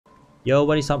Yo,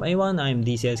 what is up everyone, I'm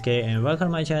DCSK and welcome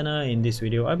to my channel. In this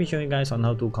video, I'll be showing you guys on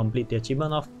how to complete the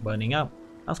achievement of burning up.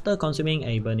 After consuming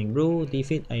a burning brew,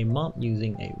 defeat a mob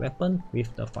using a weapon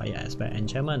with the fire aspect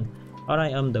enchantment.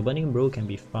 Alright, the burning brew can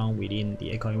be found within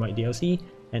the White DLC,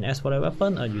 and as for the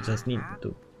weapon, you just need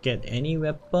to get any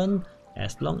weapon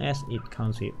as long as it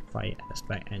comes with fire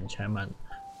aspect enchantment.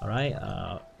 Alright,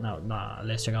 now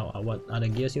let's check out what other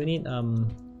gears you need.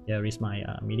 Here is my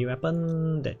melee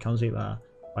weapon that comes with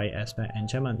fire aspect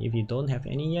enchantment. If you don't have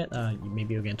any yet,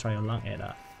 maybe you can try your luck at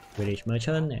a village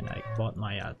merchant, and I bought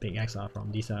my pickaxe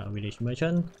from this village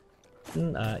merchant.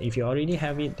 If you already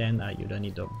have it, then you don't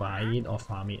need to buy it or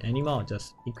farm it anymore.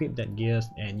 Just equip that gears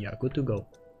and you are good to go.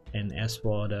 And as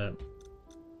for the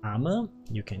armor,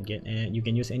 you can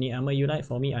use any armor you like.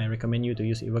 For me, I recommend you to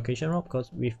use evocation robe, because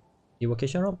with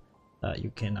evocation robe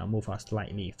you can move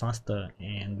slightly faster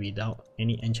and without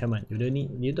any enchantment.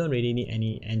 You don't really need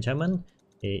any enchantment.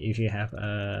 If you have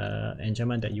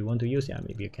enchantment that you want to use,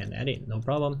 maybe you can add it, no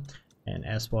problem. And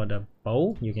as for the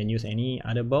bow, you can use any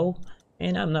other bow,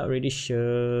 and I'm not really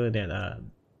sure that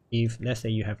if let's say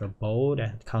you have a bow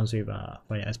that comes with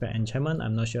fire aspect enchantment,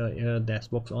 I'm not sure if that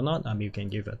works or not. You can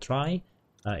give it a try.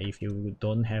 If you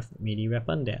don't have melee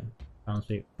weapon that comes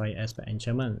with fire aspect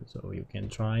enchantment, so you can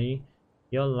try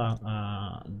your luck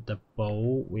the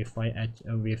bow with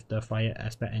the fire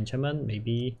aspect enchantment.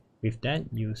 Maybe with that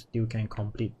you still can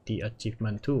complete the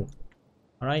achievement too.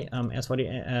 Alright, as for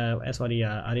the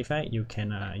artifact, you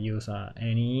can use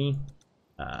any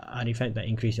artifact that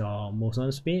increase your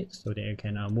movement speed so that you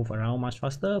can move around much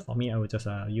faster. For me, I will just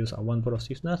use 1 point of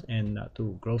swiftness and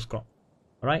 2 growth scroll.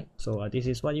 Alright, so this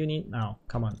is what you need. Now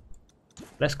come on,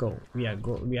 let's go. We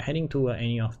are heading to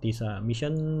any of these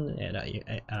mission at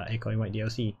White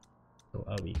DLC. So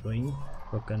are we going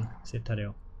Broken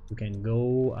Citadel? You can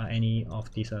go any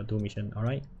of these 2 missions.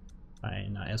 Alright,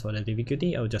 and as for the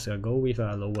difficulty, I'll just go with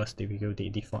lowest difficulty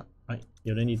default. Right,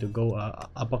 you don't need to go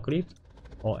Apocalypse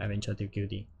or Adventure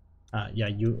difficulty. Yeah,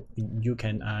 you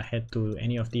can head to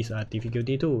any of these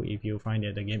difficulty too if you find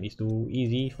that the game is too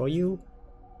easy for you.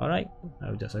 Alright,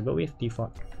 I'll just go with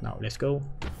default. Now let's go.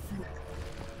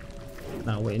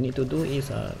 Now what you need to do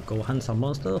is go hunt some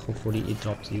monster. Hopefully it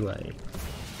drops you a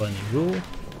burning brew.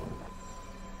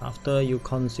 After you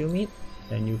consume it,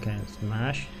 then you can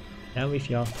smash them with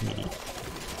your melee.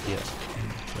 Yes, and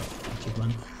your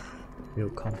achievement will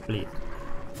complete.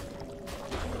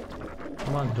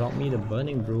 Come on, drop me the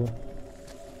burning brew.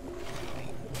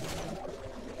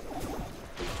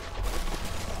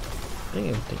 I think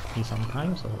it will take me some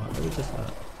time, so let me just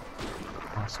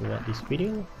fast forward this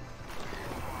video.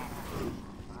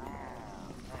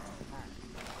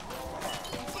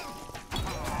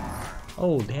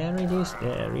 Oh, there it is.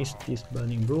 There is this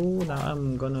burning brew. Now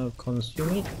I'm gonna consume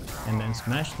it and then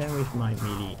smash them with my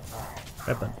melee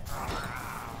weapon.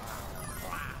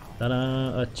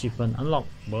 Ta-da! Achievement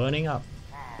unlocked, burning up.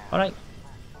 Alright,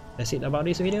 that's it about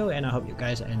this video, and I hope you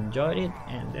guys enjoyed it,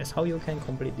 and that's how you can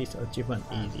complete this achievement.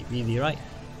 Easy peasy, right?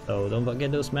 So don't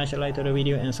forget to smash a like to the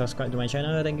video and subscribe to my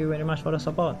channel. Thank you very much for the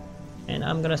support, and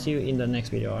I'm gonna see you in the next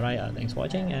video. Alright, thanks for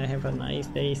watching and have a nice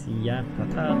day. See ya.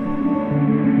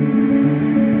 Ta-ta.